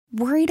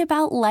Worried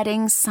about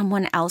letting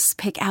someone else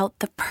pick out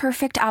the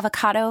perfect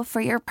avocado for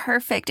your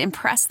perfect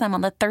impress them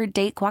on the third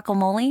date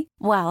guacamole?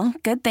 Well,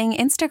 good thing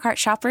Instacart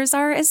shoppers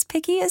are as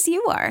picky as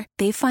you are.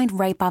 They find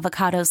ripe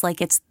avocados like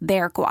it's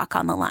their guac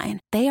on the line.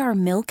 They are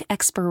milk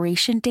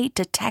expiration date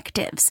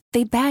detectives.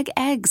 They bag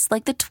eggs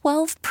like the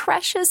 12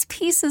 precious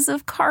pieces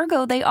of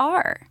cargo they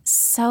are.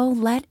 So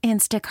let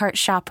Instacart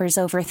shoppers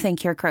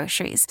overthink your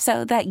groceries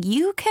so that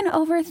you can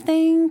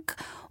overthink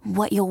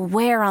what you'll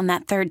wear on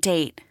that third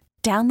date.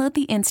 Download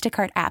the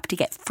Instacart app to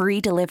get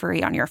free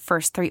delivery on your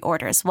first 3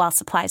 orders while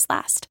supplies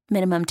last.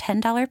 Minimum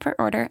 $10 per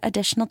order.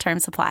 Additional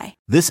terms apply.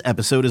 This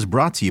episode is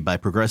brought to you by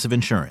Progressive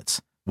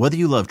Insurance. Whether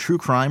you love true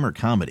crime or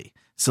comedy,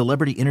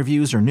 celebrity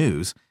interviews or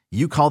news,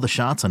 you call the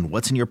shots on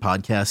what's in your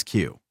podcast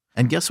queue.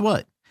 And guess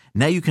what?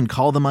 Now you can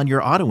call them on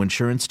your auto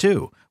insurance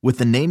too with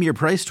the Name Your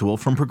Price tool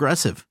from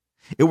Progressive.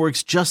 It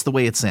works just the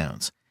way it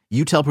sounds.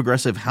 You tell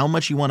Progressive how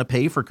much you want to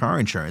pay for car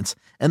insurance,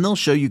 and they'll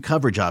show you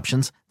coverage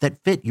options that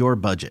fit your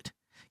budget.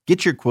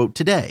 Get your quote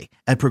today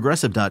at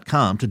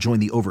Progressive.com to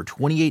join the over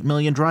 28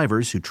 million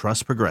drivers who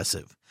trust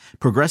Progressive.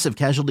 Progressive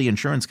Casualty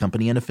Insurance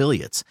Company and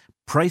Affiliates.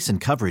 Price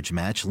and coverage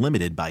match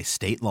limited by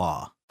state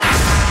law.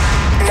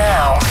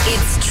 Now,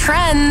 it's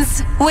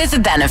Trends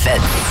with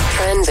Benefits.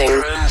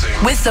 Trending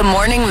with the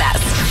Morning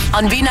Mess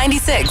on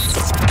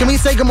B96. Can we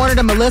say good morning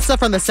to Melissa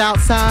from the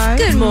South Side?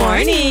 Good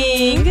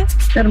morning.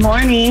 Good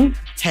morning.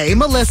 Hey,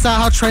 Melissa,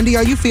 how trendy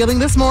are you feeling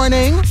this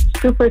morning?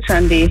 Super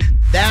trendy.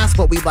 That's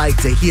what we like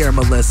to hear,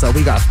 Melissa.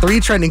 We got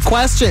 3 trending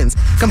questions.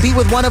 Compete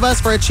with one of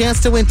us for a chance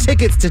to win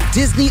tickets to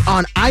Disney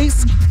on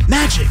Ice.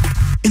 Magic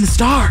in the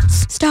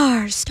stars.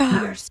 Stars.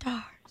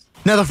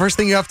 Now, the first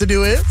thing you have to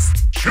do is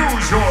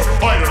choose your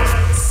fighter.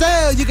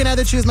 So you can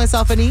either choose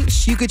myself,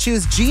 Anish, you could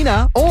choose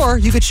Gina, or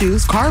you could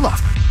choose Carla.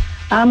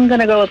 I'm going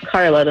to go with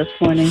Carla this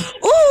morning.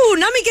 Ooh,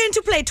 now me getting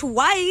to play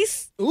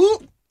twice. Ooh,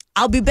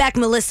 I'll be back,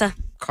 Melissa.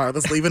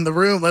 Carla's leaving the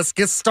room. Let's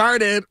get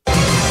started.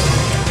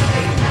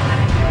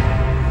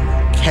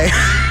 Okay.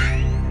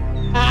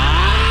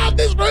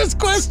 This first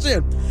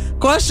question.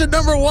 Question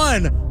number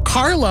 1.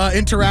 Carla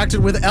interacted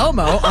with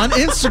Elmo on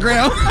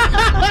Instagram.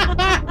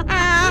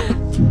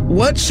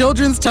 What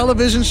children's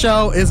television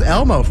show is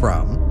Elmo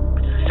from?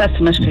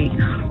 Sesame Street.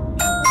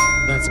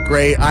 That's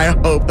great. I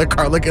hope that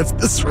Carla gets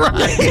this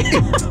right.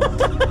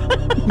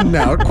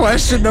 Now,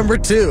 question number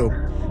 2.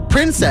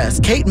 Princess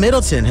Kate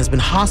Middleton has been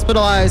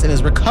hospitalized and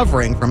is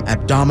recovering from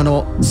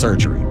abdominal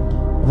surgery.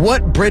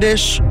 What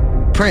British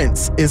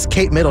prince is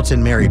Kate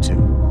Middleton married to?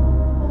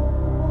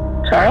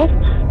 Charles?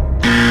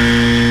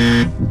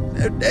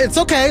 It's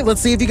okay.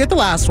 Let's see if you get the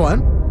last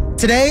one.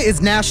 Today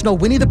is National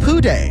Winnie the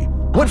Pooh Day.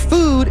 What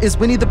food is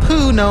Winnie the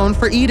Pooh known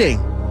for eating?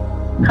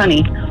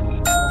 Honey.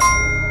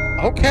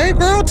 Okay,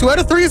 girl. 2 out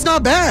of 3 is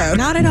not bad.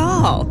 Not at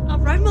all. All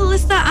right,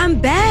 Melissa, I'm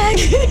back.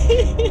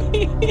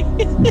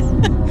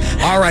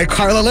 All right,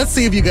 Carla, let's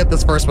see if you get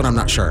this first one. I'm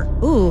not sure.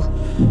 Ooh.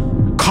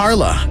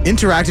 Carla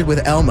interacted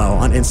with Elmo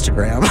on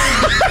Instagram.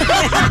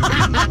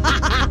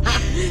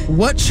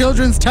 What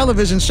children's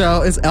television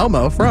show is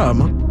Elmo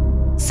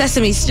from?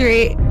 Sesame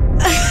Street.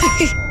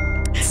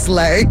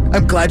 Slay.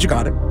 I'm glad you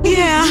got it.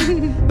 Yeah.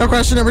 Now,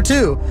 question number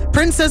 2.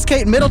 Princess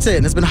Kate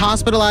Middleton has been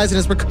hospitalized and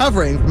is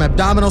recovering from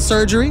abdominal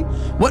surgery.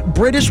 What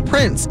British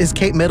prince is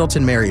Kate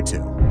Middleton married to?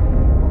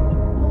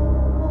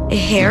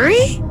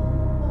 Harry?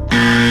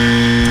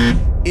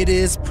 It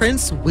is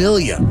Prince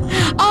William.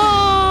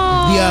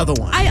 Oh. The other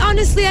one.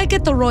 I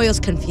get the royals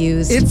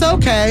confused. It's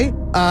okay.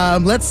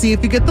 Let's see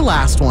if you get the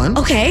last one.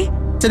 Okay.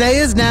 Today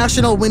is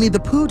National Winnie the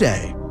Pooh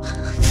Day.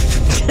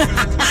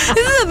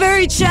 This is a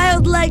very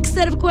childlike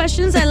set of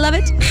questions. I love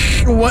it.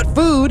 What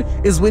food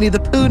is Winnie the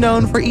Pooh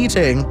known for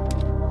eating?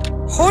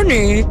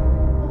 Honey.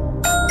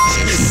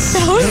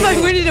 That was my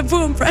Winnie the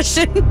Pooh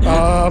impression.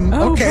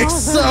 Okay,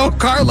 so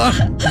Carla,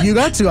 you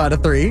got 2 out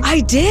of 3. I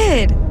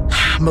did.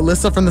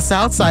 Melissa from the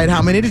South Side,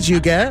 how many did you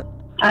get?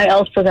 I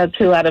also got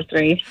 2 out of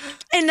 3.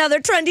 Another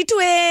trendy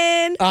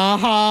twin.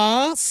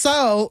 Uh-huh.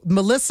 So,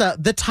 Melissa,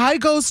 the tie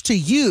goes to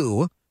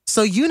you,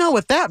 so you know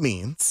what that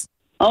means.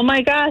 Oh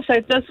my gosh, I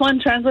just won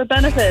Trends with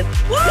Benefits.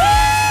 Woo! Oh,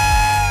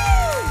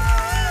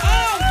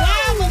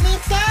 wow,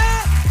 Melissa!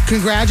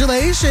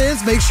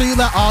 Congratulations. Make sure you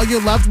let all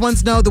your loved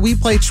ones know that we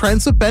play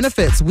Trends with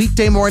Benefits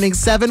weekday mornings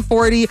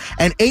 7:40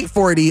 and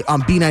 8:40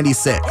 on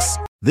B96.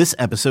 This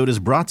episode is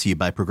brought to you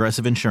by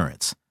Progressive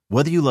Insurance.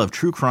 Whether you love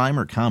true crime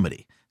or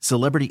comedy,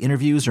 celebrity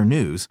interviews or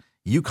news,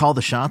 you call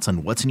the shots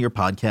on what's in your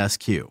podcast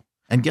queue.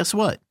 And guess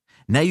what?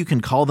 Now you can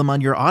call them on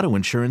your auto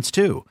insurance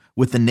too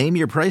with the Name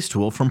Your Price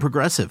tool from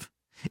Progressive.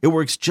 It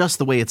works just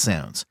the way it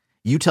sounds.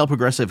 You tell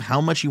Progressive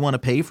how much you want to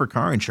pay for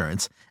car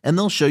insurance, and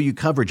they'll show you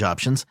coverage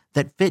options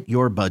that fit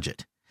your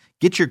budget.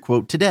 Get your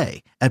quote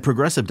today at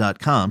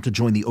Progressive.com to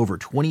join the over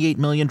 28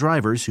 million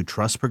drivers who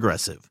trust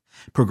Progressive.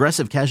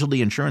 Progressive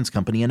Casualty Insurance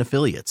Company and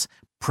Affiliates.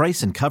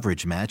 Price and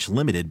coverage match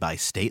limited by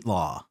state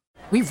law.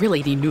 We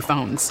really need new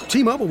phones.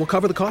 T-Mobile will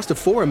cover the cost of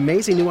 4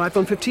 amazing new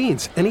iPhone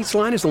 15s, and each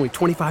line is only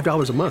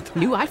 $25 a month.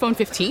 New iPhone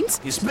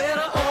 15s? It's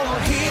better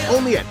over here.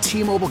 Only at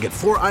T-Mobile, get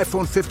 4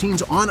 iPhone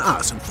 15s on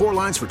us and 4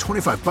 lines for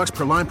 $25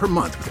 per line per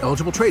month with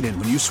eligible trade-in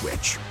when you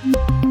switch.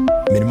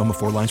 Minimum of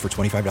 4 lines for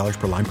 $25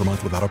 per line per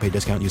month with autopay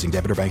discount using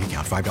debit or bank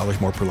account.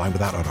 $5 more per line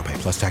without autopay,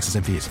 plus taxes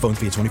and fees. Phone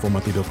fee at 24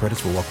 monthly bill credits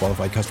for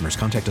well-qualified customers.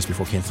 Contact us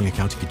before canceling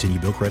account to continue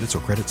bill credits or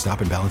credit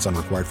stop and balance on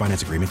required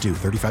finance agreement due.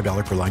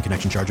 $35 per line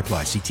connection charge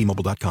applies. See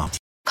T-Mobile.com.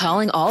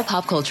 Calling all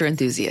pop culture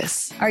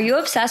enthusiasts. Are you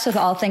obsessed with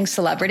all things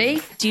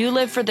celebrity? Do you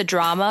live for the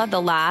drama,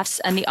 the laughs,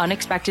 and the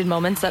unexpected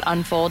moments that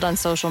unfold on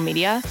social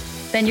media?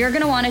 Then you're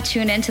going to want to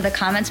tune in to the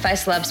Comments by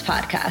Celebs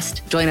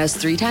podcast. Join us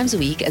 3 times a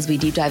week as we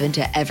deep dive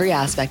into every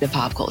aspect of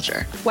pop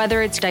culture.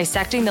 Whether it's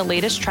dissecting the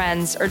latest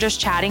trends or just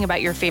chatting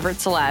about your favorite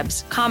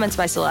celebs, Comments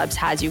by Celebs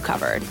has you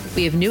covered.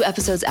 We have new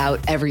episodes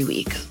out every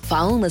week.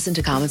 Follow and listen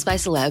to Comments by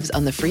Celebs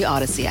on the free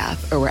Odyssey app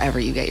or wherever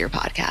you get your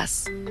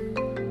podcasts.